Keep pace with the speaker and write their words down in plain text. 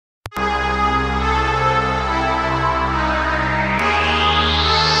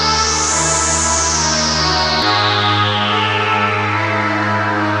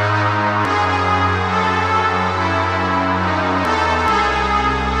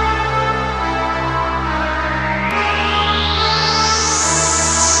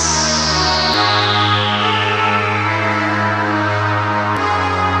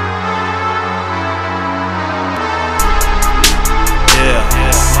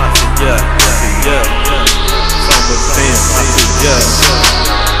Real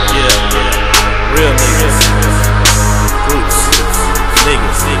niggas, groups,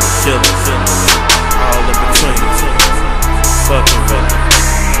 niggas, killers, all in between. Fucking, don't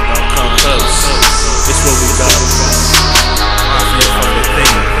come close. It's what we about. Mafia from the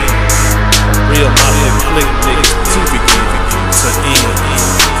thing. Real mafia click niggas to begin to end.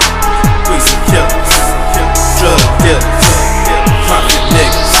 We some killers, drug dealers, mafia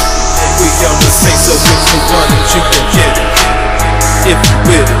niggas. We on the same, so if you want it, you can get it. If you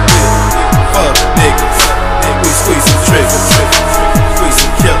with it, fuck niggas. We squeezing triggers. We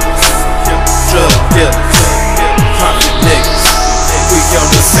some killers, drug dealers, mafia niggas. We on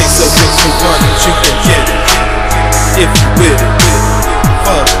the same, so if you want it, you can get it. If you with it,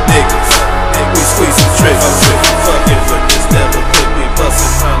 fuck niggas. We squeezing triggers. Fucking with this devil, put me bustin'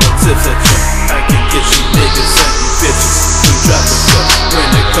 hollow tips at you. I can get you niggas and you bitches. We drop it up when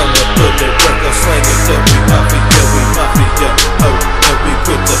they come to put that work on slang it up. We mafia, oh, and we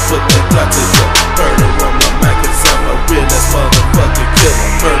quit to put that clock to you. Murder on my Mac, cause I'm a real-ass motherfucking killer.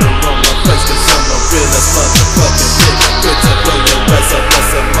 Murder on my face, cause I'm a real-ass motherfucking nigga. Quit to blow your ass up,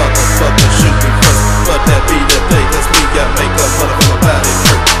 that's a motherfucker shoot me first. But that be the day, that's me, I make a motherfucker body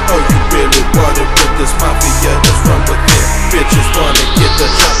hurt. Oh, you really want it with this mafia, just run with it. Bitches wanna get the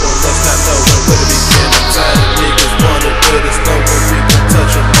drop on us, not knowing where to begin. I'm tired of niggas wanna with us, know when we can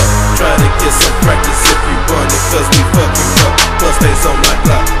touch them up. Try to get some practice if you want it, cause we fucking up. Plus stays on my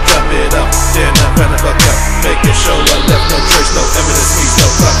clock, drop it up, then I find the fuck out. Making sure I left no trace, no evidence, we no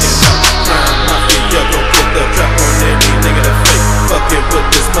fucking out. Crime mafia, gon' get the drop on any nigga that fake. Fucking with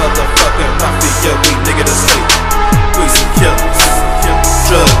this motherfucking mafia, we nigga the state. We some killers,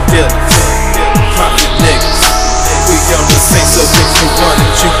 drug dealers, mafia niggas. We on the same, so if you want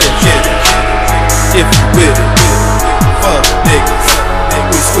it, you can get it. If you with it, fuck niggas.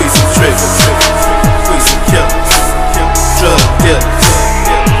 We squeezing triggers. We some killers, drug dealers,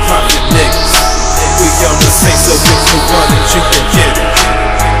 mafia niggas. We on the same, so if you want it, you can get it.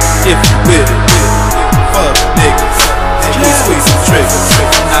 If you with it, fuck niggas. We squeezing triggers.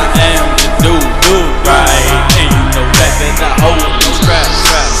 I am the dude, right? And you know that I hold you straps,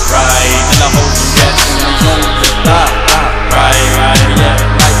 right? And I hold you gas and you on the top, right? Yeah,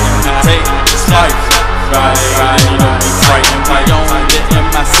 like when we take the slice, right? You know we frightened, we on the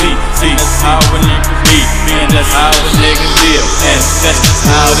MIC. See, that's how a nigga be, and that's how a nigga live, and that's just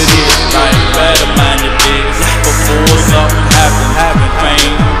how it is, right? Better mind your business before something happen, man.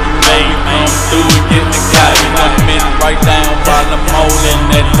 You come through and get the guy, and I'm in right down while I'm holding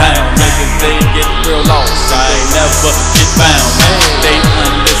that town. Niggas, they get real lost, I ain't never get found, man. They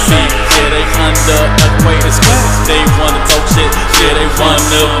under siege, yeah, they under equators, they wanna talk shit, yeah, they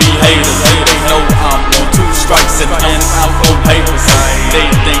wanna be haters. They know I'm on 2 strikes and I'm on papers. They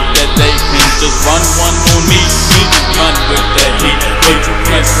think that they can just run one on me, run with that heat, put you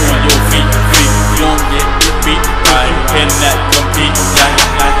punch on your feet. You don't get beat, right? You cannot compete,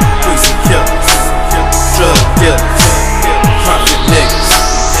 We some killers, drug dealers, mafia niggas.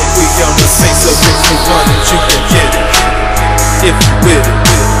 We on the same, so if you want it, you can get it. If you with it,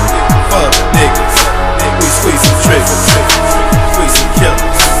 fuck niggas. We squeezing triggers. We some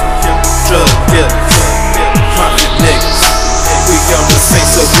killers, drug dealers, mafia niggas. We on the same,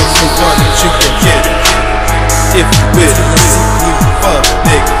 so if you want it, you can get it. If you with it, fuck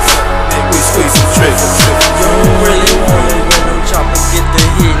niggas. We squeezing triggers. You don't really want it when them choppers get the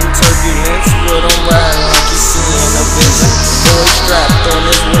hit and turbulence. With them riding like you see in a vision. Boy strapped on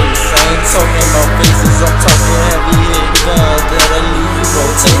his waist. I ain't talking about faces, I'm talking heavy hit guns that'll leave you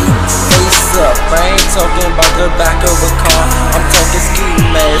rotating. Face up, I ain't talking about the back of a car. I'm talking ski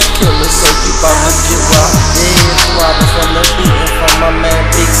mask killers, so you bout to get rocked. Your head throbbing from the beating from my man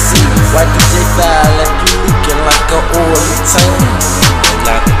Big C. Why DJ File left you leaking like a oily tank? A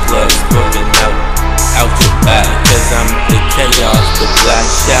lot of plugs broken out your back, cause I'm the chaos, the black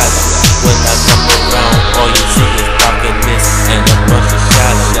shadow. When I come around, all you see is darkness and a bunch of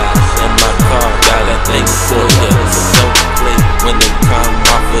shadows. And my car got a thing for ya, so don't play when they come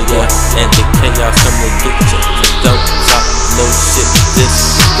off of ya. And the chaos come to get ya, so don't talk no shit. This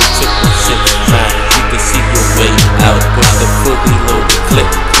is the triple shit, man. You can see your way out with the fully loaded clip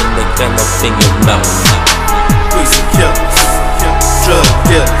and the gun up in your mouth. We some killers, drug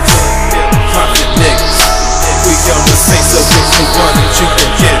dealers, mafia niggas. We on the same, so if you want it, you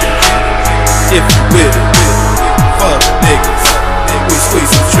can get it. If you with it, fuck niggas. We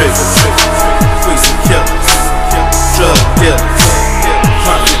squeezing triggers. We some killers, drug dealers,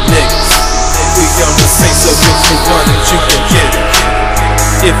 mafia niggas. We on the same, so if you want it, you can get it.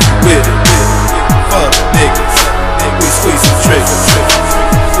 If you with it, fuck niggas. We squeezing triggers.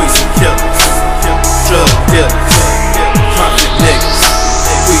 We some killers, drug dealers, mafia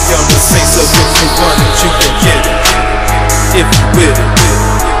with it,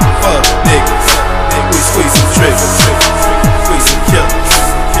 fuck niggas. We squeezing triggers, we some killers,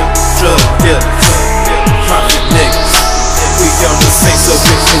 drug dealers, Mafia niggas. We on the same, so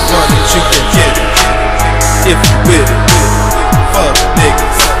if you want it, you can get it. If you with it.